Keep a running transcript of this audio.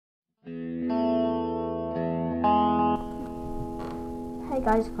Hey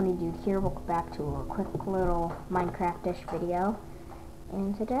guys, Funny Dude here. Welcome back to a quick little Minecraft-ish video.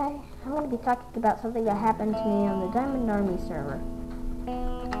 And today, I'm going to be talking about something that happened to me on the Diamond Army server.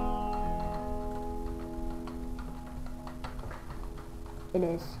 It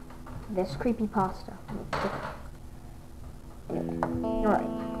is this creepypasta.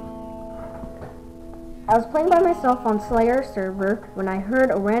 Alright. I was playing by myself on Slayer's server when I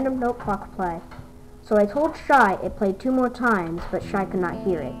heard a random note clock play. So I told Shy it played 2 more times, but Shy could not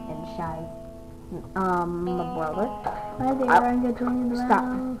hear it. And Shy, my brother. Hi there, I'm going to join you. Stop.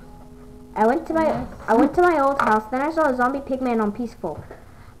 I went to my old house. Then I saw a zombie pigman on peaceful.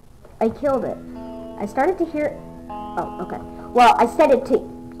 I killed it. I started to hear. Oh, okay. Well, I set it to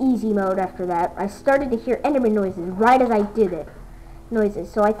easy mode after that. I started to hear Enderman noises right as I did it.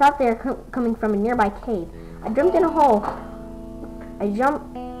 So I thought they were coming from a nearby cave. I jumped in a hole. I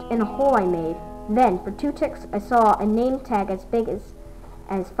made. Then, for 2 ticks, I saw a name tag as big as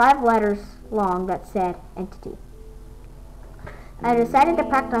 5 letters long that said Entity. I decided to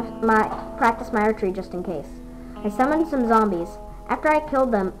practice my archery just in case. I summoned some zombies. After I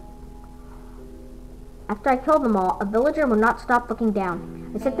killed them all, a villager would not stop looking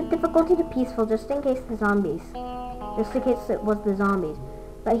down. I set the difficulty to peaceful just in case it was the zombies,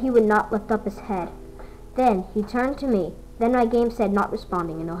 but he would not lift up his head. Then he turned to me. Then my game said not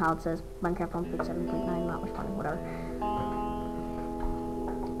responding. You know how it says Minecraft 1.7.9 not responding, whatever.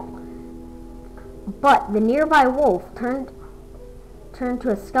 But the nearby wolf turned to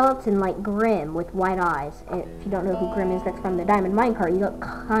a skeleton like Grim with white eyes. And if you don't know who Grim is, that's from the Diamond Minecart. You look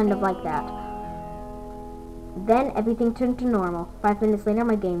kind of like that. Then everything turned to normal. 5 minutes later,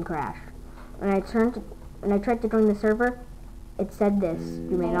 my game crashed. When I tried to join the server, it said this: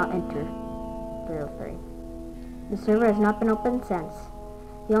 you may not enter 303. The server has not been opened since.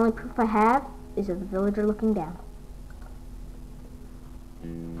 The only proof I have is of the villager looking down.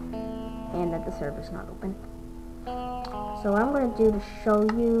 And that the server's not open. So what I'm going to do to show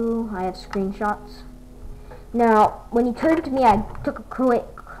you, I have screenshots. Now, when he turned to me, I took a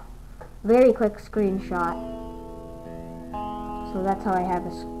very quick screenshot. So that's how I have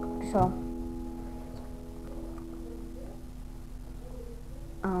this. So,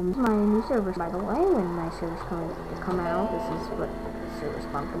 my new servers, by the way, when my server's come out, this is what the server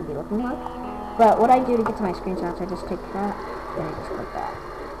spawn can be looking like. But what I do to get to my screenshots, I just take that, and I just click that.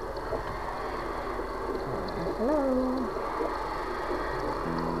 Hello.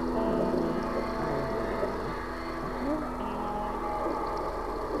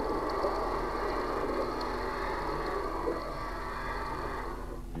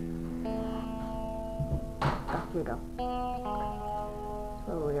 Here we go.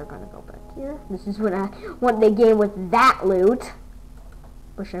 So we are gonna go back here. This is when I won the game with that loot.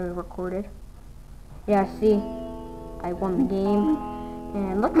 Wish I recorded. Yeah, see, I won the game,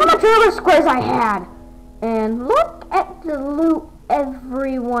 and look how much armor squares I had, and look at the loot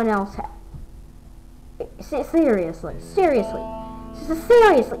everyone else had. Seriously.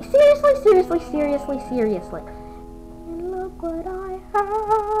 And look what I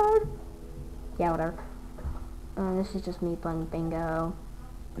had. Yeah, whatever. This is just me playing bingo.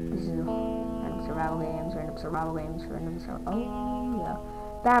 This is random survival games, oh, yeah.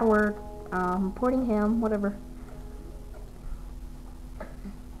 Bad word. Reporting him, whatever.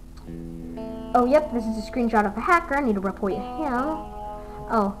 Oh, yep, this is a screenshot of a hacker. I need to report him.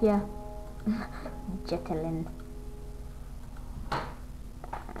 Oh, yeah. Jetlin.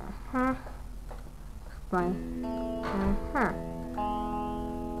 Fine.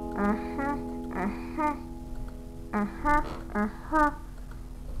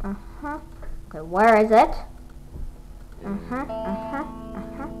 Okay, where is it?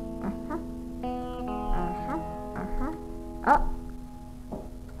 Oh.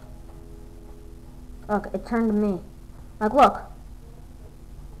 Look, it turned to me. Like, look.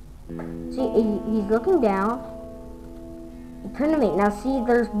 See, he's looking down. He turned to me. Now, see,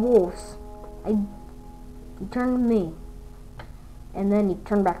 there's wolves. He turned to me. And then he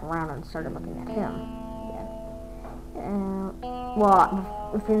turned back around and started looking at him. Well,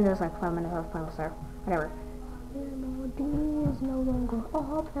 within those like 5 minutes I was playing with her. Whatever. MOD is no longer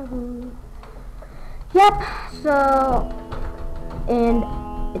up ever. Yep, so, and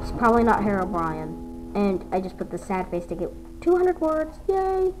it's probably not Herobrine. And I just put the sad face to get 200 words.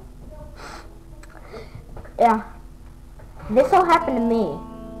 Yay! Yeah. This all happened to me.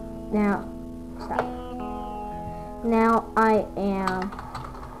 Now, stop. Now I am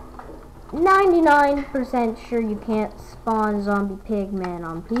 99% sure you can't spawn zombie pigmen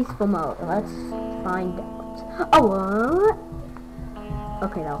on peaceful mode. Let's find out. Oh, what?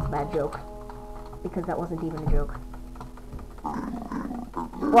 Okay, that was a bad joke. Because that wasn't even a joke.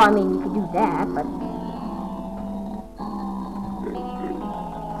 Well, I mean, you could do that, but...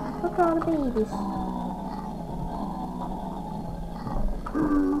 Look at all the babies.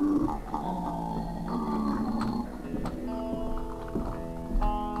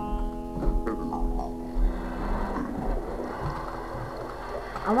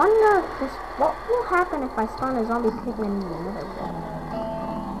 I wonder if this... What will happen if I spawn a zombie pigman in the nether world?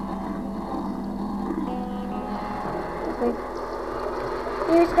 Okay.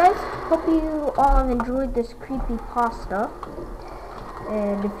 Anyways, guys, hope you all have enjoyed this creepypasta.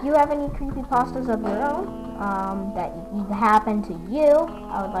 And if you have any creepypastas of your own that happen to you,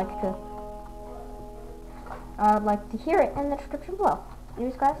 I would like to hear it in the description below.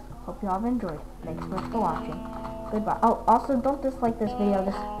 Anyways, guys, hope you all have enjoyed. Thanks so much for watching. Goodbye. Oh, also, don't dislike this video.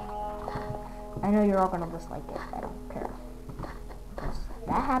 I know you're all gonna dislike it. I don't care.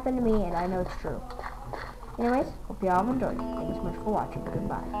 That happened to me, and I know it's true. Anyways, hope you all have enjoyed. Thanks so much for watching.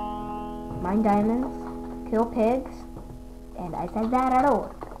 Goodbye. Mine diamonds, kill pigs, and I said that at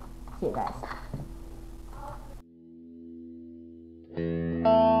all. See you guys.